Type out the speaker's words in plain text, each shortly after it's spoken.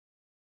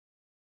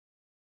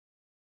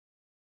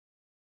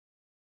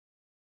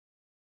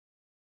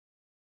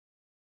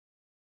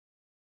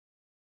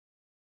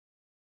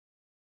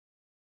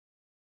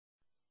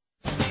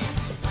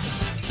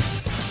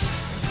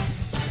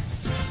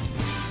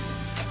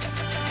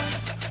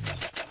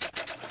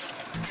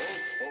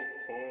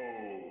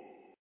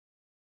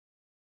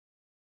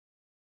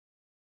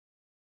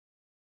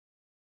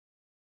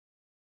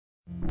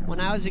When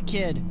I was a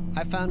kid,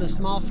 I found a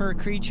small fur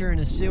creature in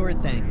a sewer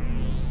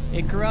thing.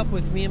 It grew up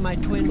with me and my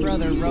twin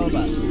brother,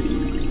 Roba.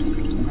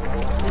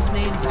 His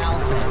name's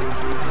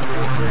Alfred.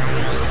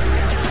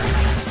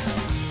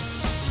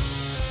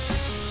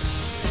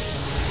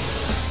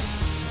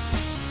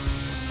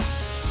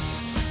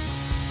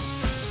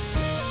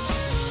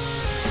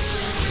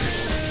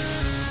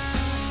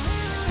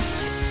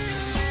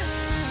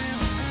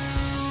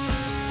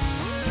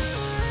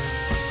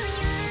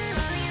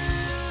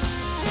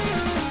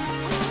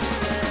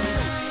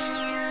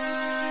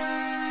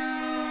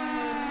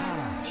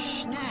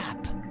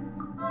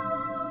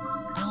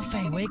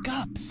 Wake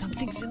up!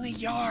 Something's in the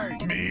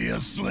yard! Me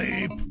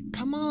asleep?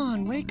 Come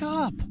on, wake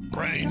up!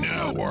 Brain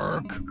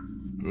network.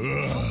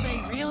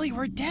 Alfie, really?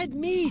 We're dead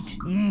meat!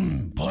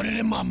 Put it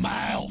in my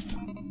mouth.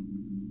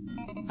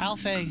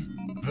 Alfie.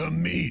 The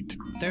meat.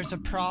 There's a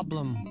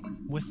problem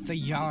with the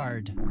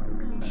yard.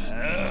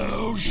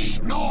 Oh,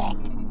 schnopp!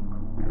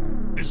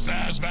 Is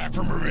Thaz back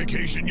from her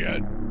vacation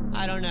yet?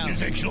 I don't know. You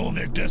think she'll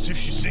evict us if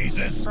she sees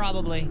this?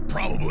 Probably.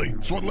 Probably.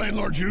 It's what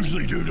landlords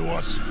usually do to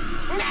us.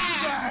 No!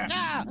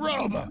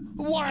 Roba,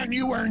 why aren't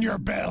you wearing your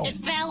belt? It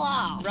fell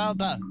off.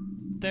 Roba,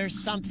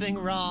 there's something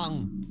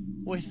wrong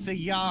with the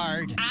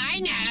yard. I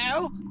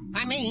know.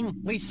 I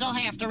mean, we still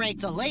have to rake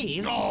the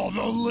leaves. Oh,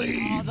 the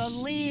leaves! Oh, the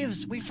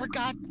leaves! We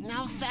forgot.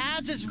 Now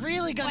Thaz is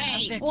really gonna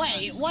evict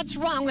Wait, us. what's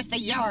wrong with the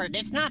yard?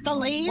 It's not the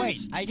leaves? Wait,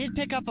 I did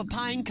pick up a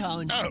pine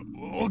cone. Oh,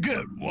 well,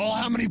 good. Well,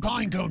 how many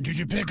pine cones did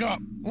you pick up?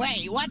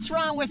 Wait, what's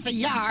wrong with the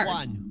yard?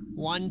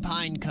 One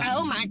pine cone.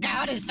 Oh my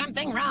God, is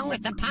something wrong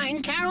with the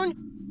pine cone?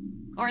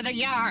 Or the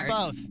yard?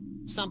 Both.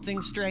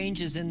 Something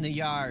strange is in the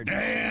yard.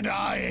 And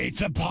I ate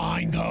the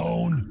pine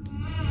cone.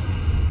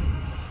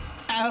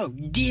 Oh,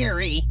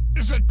 dearie.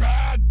 Is it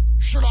bad?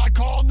 Should I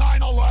call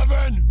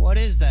 911? What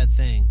is that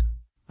thing?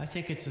 I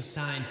think it's a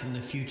sign from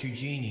the future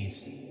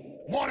genies.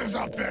 What is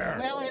up there?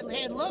 Well,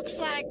 it looks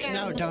like...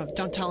 No,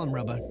 don't tell him,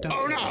 Roba. Don't.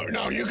 Oh,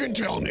 no, you can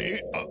tell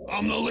me.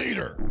 I'm the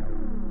leader.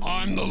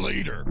 I'm the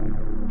leader.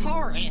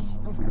 Horace,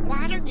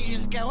 why don't you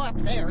just go up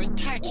there and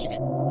touch it?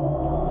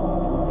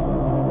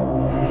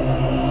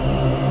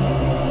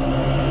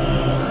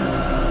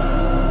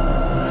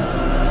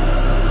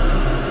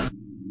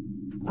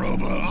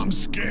 Roba, I'm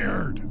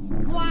scared.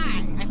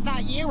 Why? I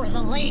thought you were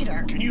the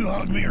leader. Can you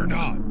hug me or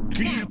not?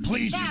 Can you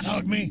please Stop just it.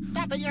 hug me?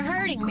 Stop it, you're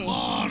hurting me. Come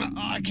on,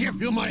 I can't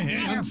feel my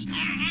hands.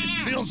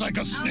 It feels like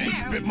a snake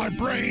bit my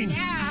brain.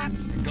 Stop.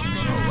 I'm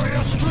gonna lay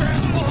a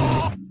stress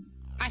ball.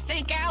 I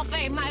think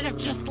Alfie might have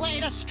just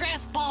laid a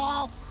stress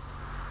ball.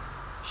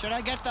 Should I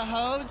get the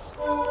hose?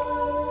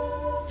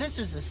 This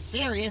is a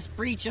serious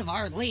breach of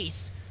our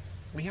lease.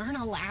 We aren't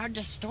allowed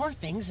to store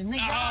things in the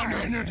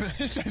yard. No.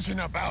 This isn't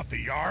about the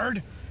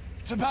yard.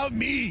 It's about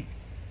me,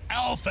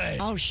 Alfie.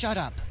 Oh, shut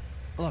up.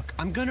 Look,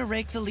 I'm gonna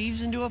rake the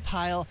leaves into a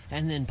pile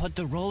and then put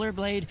the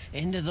rollerblade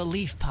into the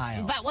leaf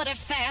pile. But what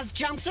if Thaz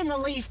jumps in the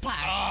leaf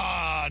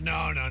pile?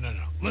 No.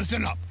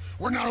 Listen up.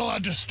 We're not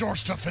allowed to store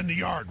stuff in the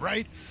yard,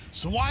 right?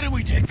 So why don't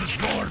we take this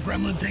roller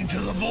gremlin thing to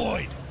the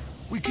void?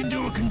 We can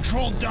do a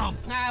controlled dump.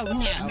 Oh,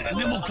 no. And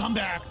then we'll come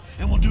back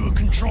and we'll do a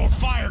controlled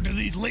fire to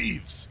these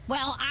leaves.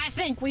 Well, I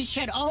think we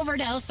should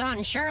overdose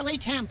on Shirley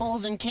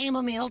Temples and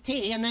chamomile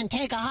tea and then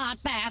take a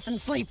hot bath and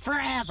sleep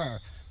forever.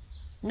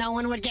 No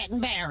one would get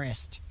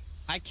embarrassed.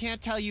 I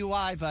can't tell you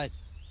why, but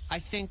I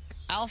think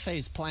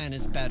Alfie's plan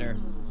is better.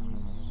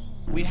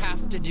 We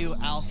have to do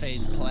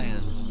Alfie's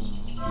plan.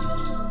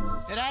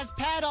 It has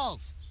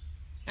pedals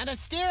and a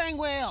steering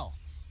wheel.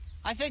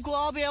 I think we'll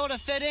all be able to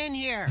fit in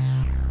here.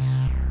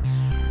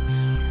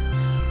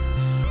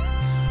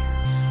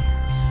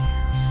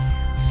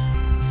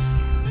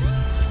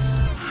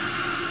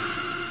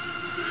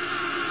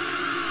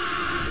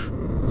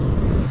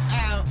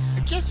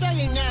 Just so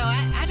you know,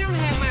 I don't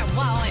have my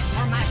wallet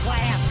or my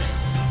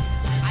glasses.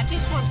 I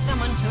just want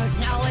someone to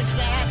acknowledge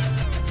that.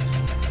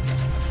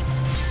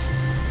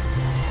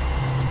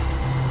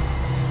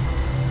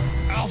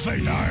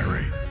 Alfie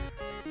Diary.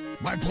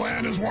 My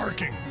plan is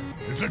working.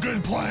 It's a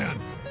good plan.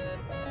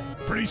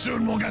 Pretty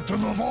soon we'll get to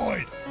the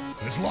void.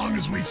 As long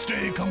as we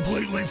stay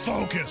completely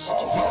focused.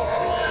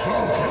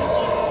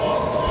 Focused.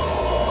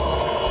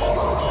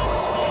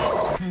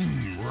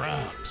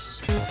 Raps.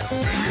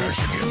 Maybe I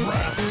should give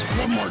Raps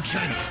one more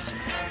chance.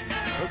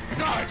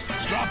 Guys,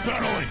 stop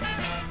pedaling.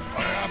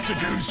 I have to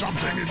do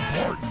something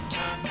important.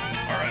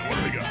 All right, what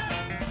do we got?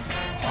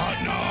 Hot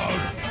dog,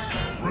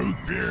 root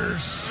beer,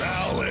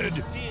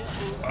 salad,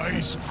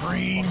 ice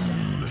cream,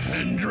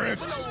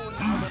 Hendrix.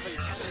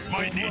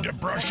 Might need to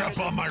brush up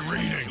on my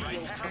reading.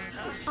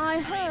 I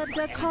heard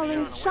they're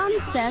calling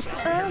sunsets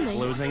early.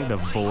 Closing the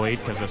void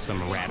because of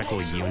some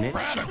radical unit?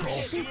 Radical?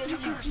 This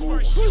future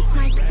genie hates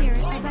my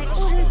spirit as I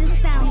order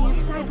this bounty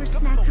of cyber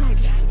snack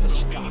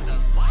nuggets.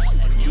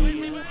 Do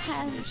you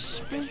have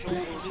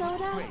business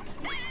soda?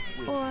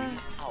 Or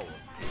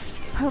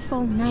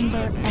purple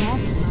number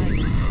F?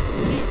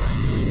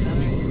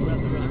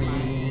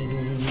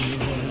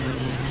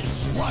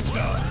 What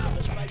the?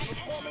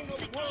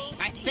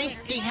 I think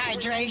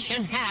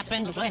dehydration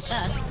happened with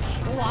us.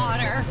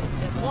 Water!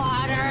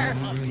 Water!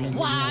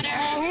 Water!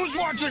 Who's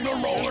watching the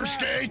roller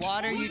skate?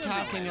 What are you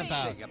talking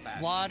about?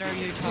 What are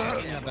you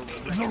talking about?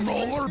 The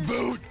roller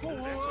boot?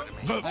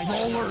 The I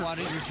don't know roller... what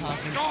are you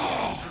talking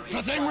about? Oh,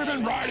 the thing we've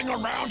been riding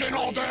around in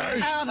all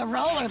day. Oh, the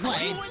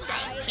rollerblade.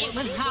 It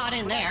was hot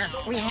in there.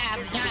 We have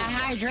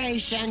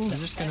dehydration. I'm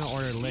just gonna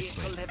order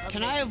liquid.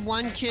 Can I have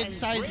one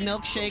kid-sized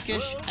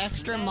milkshake-ish,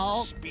 extra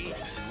malt?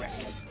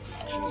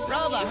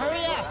 Roba,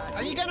 hurry up!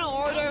 Are you gonna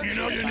order? You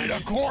know you need a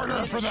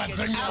quarter for that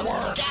thing to Oh,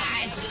 work.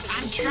 guys,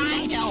 I'm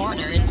trying to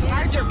order. It's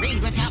hard to read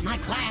without my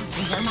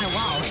glasses or my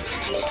wallet.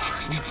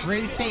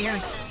 Root beer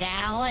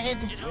salad?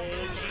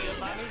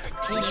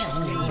 Yes.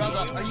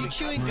 Roba, are you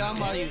chewing gum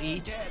while you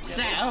eat?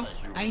 So,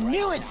 I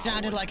knew it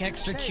sounded like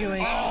extra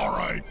chewing. All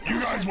right, you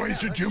guys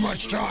wasted too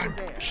much time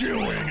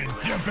chewing and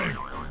dipping.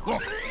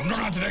 Look, we're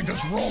gonna have to take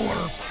this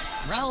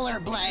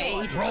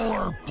Rollerblade.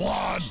 roller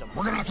blonde.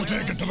 We're gonna have to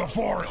take it to the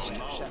forest.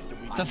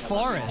 The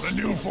forest?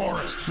 The new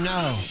forest.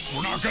 No.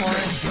 We're not gonna take it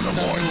Forest to the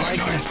doesn't void like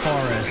night. the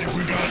forest. If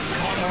we got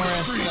caught on the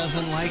Forest street,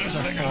 doesn't like this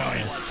the thing at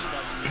night. forest.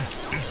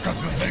 It's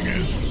because the thing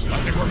is, I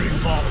think we're being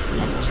followed.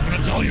 I wasn't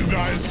gonna tell you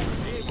guys,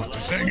 but the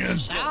thing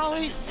is,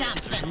 Always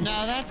something.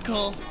 No, that's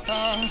cool.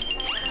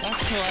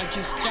 That's cool. I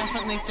just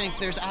definitely think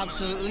there's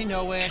absolutely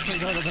no way I can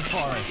go to the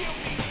forest.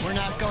 We're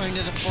not going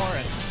to the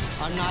forest.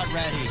 I'm not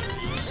ready.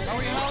 Are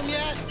we home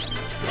yet?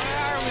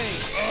 Where are we?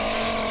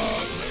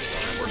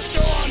 we're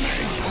still on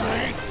Main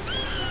Street.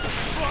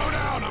 Slow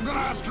down, I'm gonna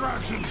ask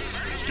directions.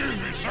 Excuse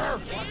me, sir.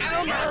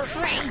 Oh, my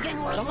crazy,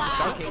 we're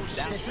lost.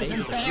 This is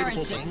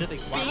embarrassing.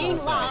 Being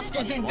lost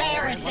is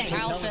embarrassing.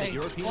 Alfie,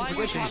 why are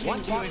you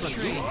talking to a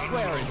tree?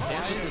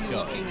 Why is he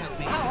looking at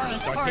me?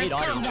 Horace,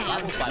 come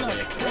down. Look,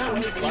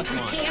 if we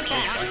camp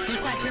out,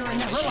 it's like we were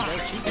never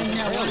lost, and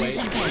no one is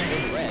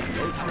embarrassed.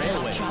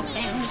 I'll chop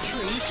down the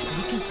tree, and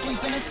we can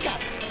sleep in its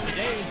guts.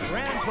 Today's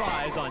grand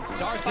prize on But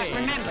Sparta.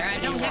 remember, I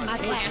don't have my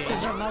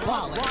glasses or my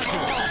wallet. We'll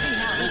see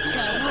how this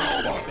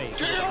goes.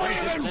 Do you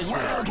even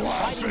wear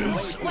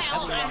glasses?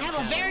 Well, I have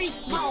a very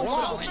small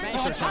wallet,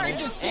 so it's hard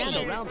to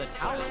see. Around the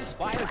towering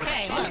spires of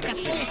Hey, look, a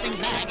sleeping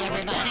bag,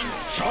 everybody.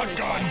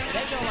 Shotgun.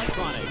 Sega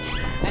Electronics.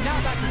 And now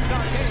back to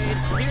Starcade.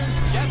 Here's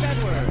Jeff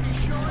Edwards.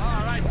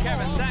 All right,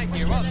 Kevin, thank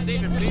you. Well,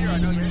 Steve and Peter, I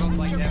know you both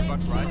like that buck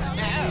ride. Oh,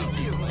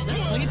 the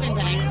sleeping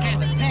bag's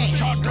kind of big.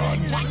 Shotgun.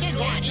 What does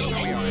that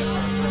even?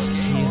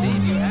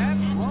 Steve, you have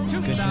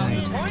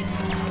 2,000 points.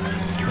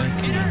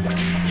 Peter,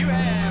 you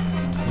have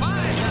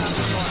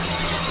 5,000 points.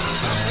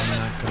 I'm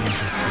not going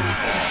to sleep.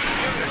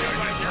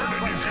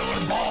 Nuclear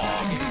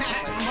bomb.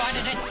 What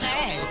did it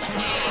say?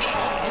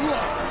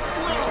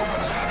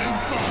 Roba's having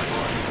fun.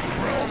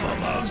 Roba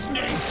loves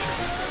nature.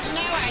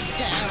 No, I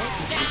don't.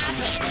 Stop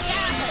it.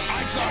 Stop it. I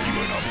saw you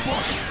in a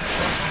bush,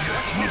 brushing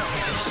your teeth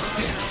with a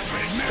stick.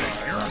 Admit it,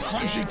 you're a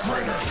crunchy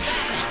critter.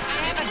 Stop it. I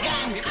have a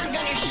gun. I'm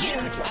gonna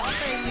shoot.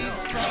 Alfie, leave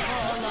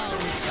Scrabble alone.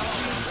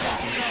 She's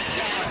just stressed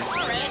out.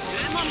 Horace,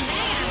 I'm a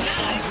man,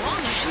 not a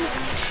woman.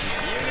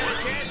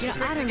 You know,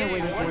 I don't know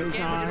where the boys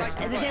are.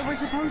 They were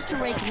supposed to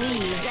rake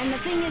leaves, and the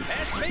thing is,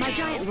 my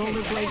giant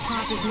rollerblade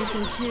prop is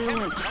missing too,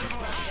 and,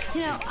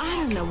 you know, I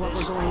don't know what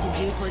we're going to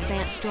do for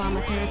advanced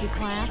drama therapy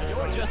class.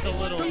 Just a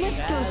little. The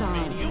list goes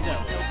on.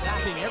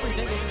 Tapping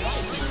everything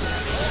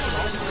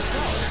exciting.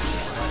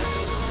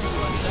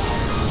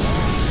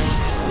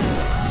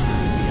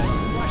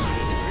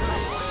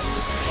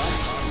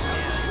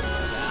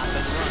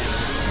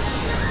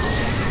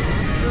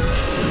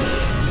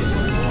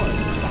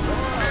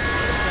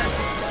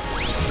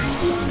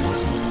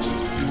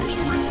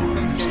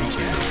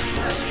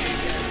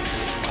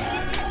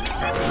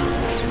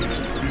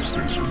 These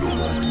things are no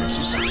longer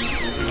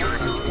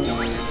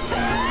necessary.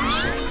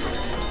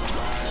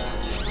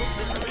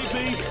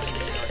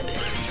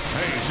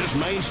 Hey, is this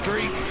Main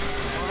Street?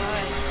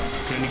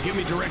 Can you give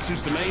me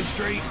directions to Main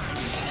Street?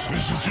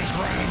 This is just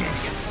random.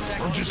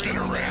 We're just in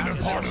a random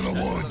part of the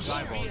woods.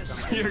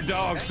 Your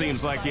dog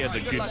seems like he has a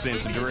good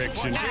sense of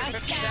direction.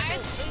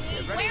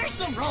 Guys, where's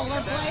the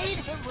rollerblade?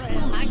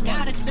 Oh my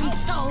God, it's been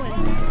stolen.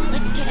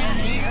 Let's get out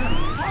of here.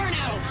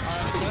 Porno.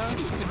 Sir,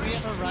 could we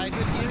have a ride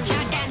with you?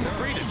 Shotgun. What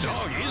breed of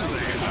dog is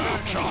that?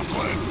 Half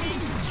chocolate,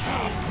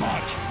 half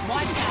mutt.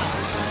 What dog?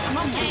 I'm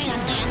a man,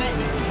 damn it.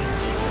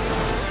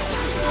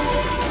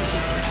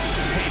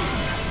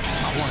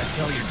 I want to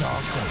tell your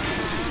dog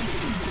something.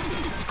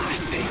 I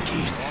think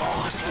he's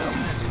awesome.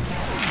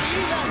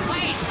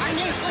 Wait, our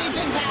new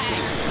sleeping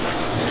bag.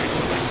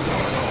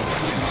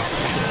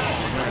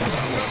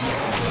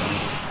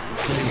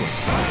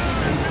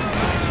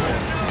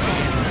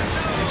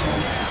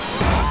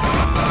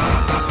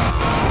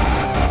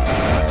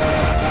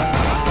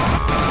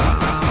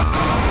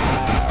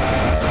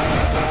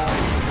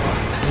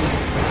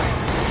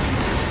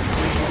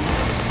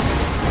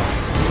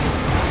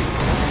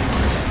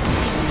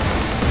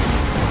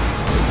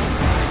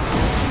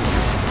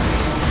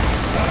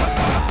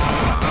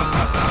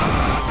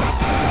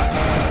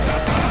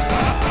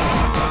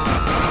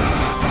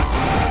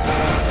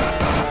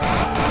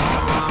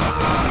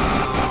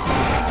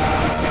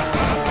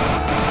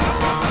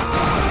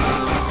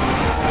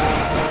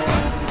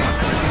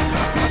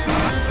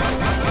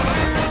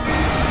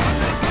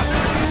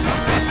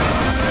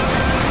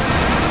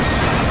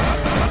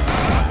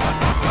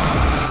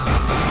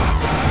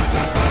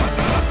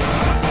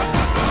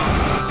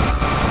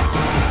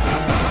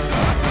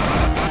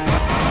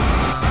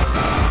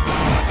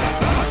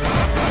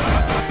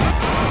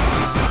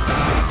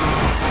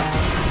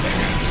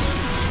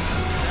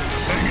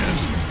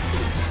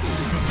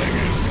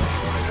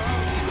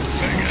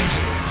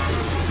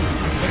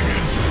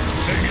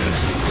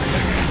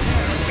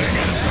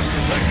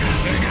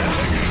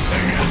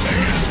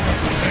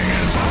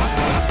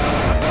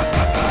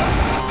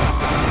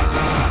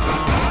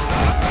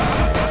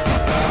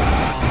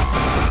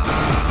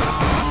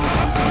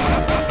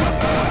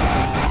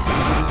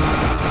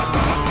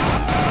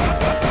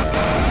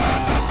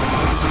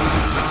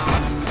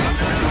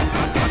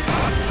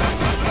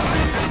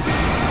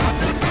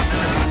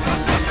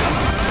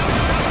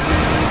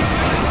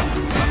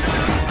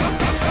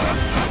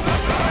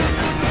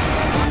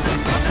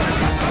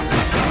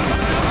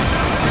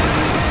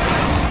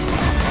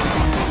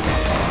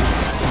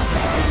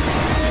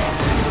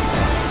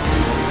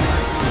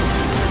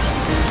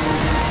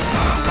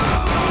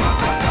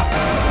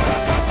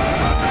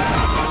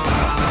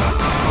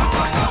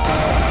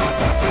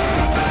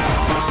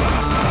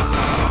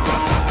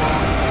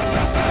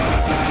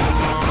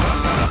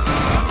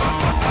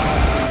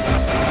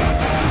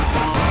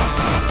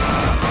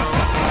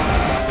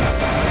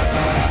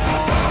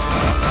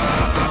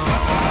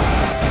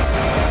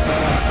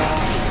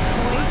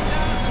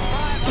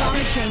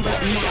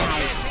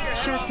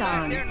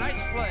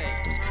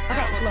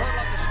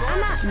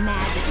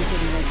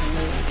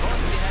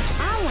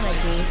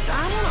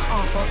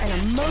 powerful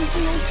and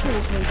emotional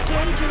tool to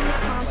engage your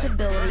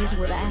responsibilities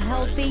with a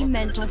healthy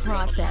mental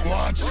process.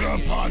 What's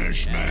the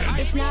punishment?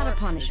 It's not a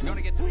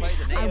punishment.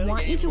 I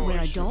want you to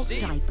wear adult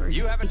diapers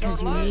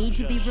because you need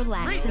to be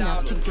relaxed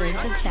enough to go to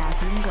the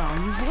bathroom while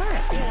you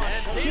work.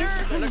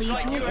 This will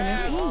lead to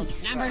an inner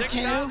peace. Number 2?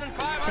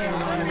 Fair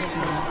release.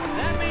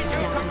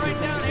 It's a release.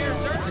 Fair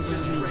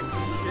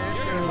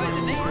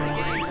release.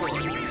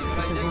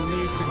 It's a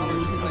release. A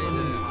release is a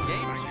release.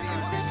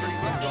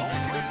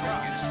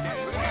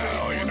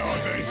 Well, you know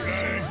what they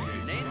say.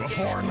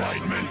 Before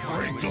enlightenment,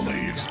 rake the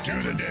leaves,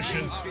 do the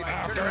dishes.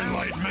 After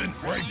enlightenment,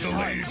 rake the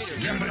leaves,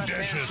 do the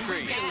dishes.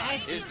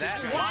 Guys,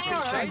 why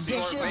are our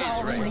dishes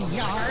all in the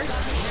yard?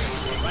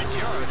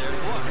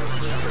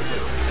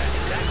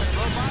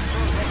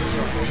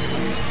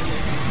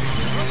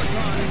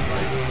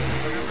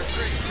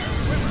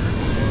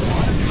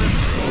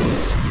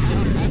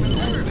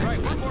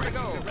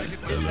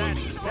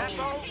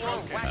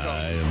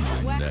 I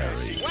am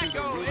Larry.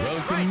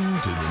 Welcome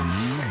to the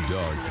new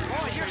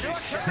darkest.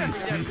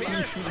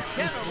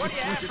 Kevin, what do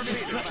you have for me?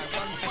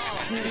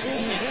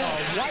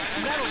 White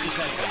metal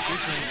detector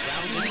featuring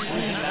grounding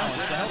and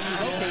balance to help you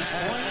locate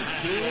foreign,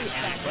 jewelry,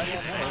 and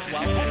precious metals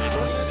while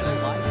exploring their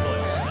life.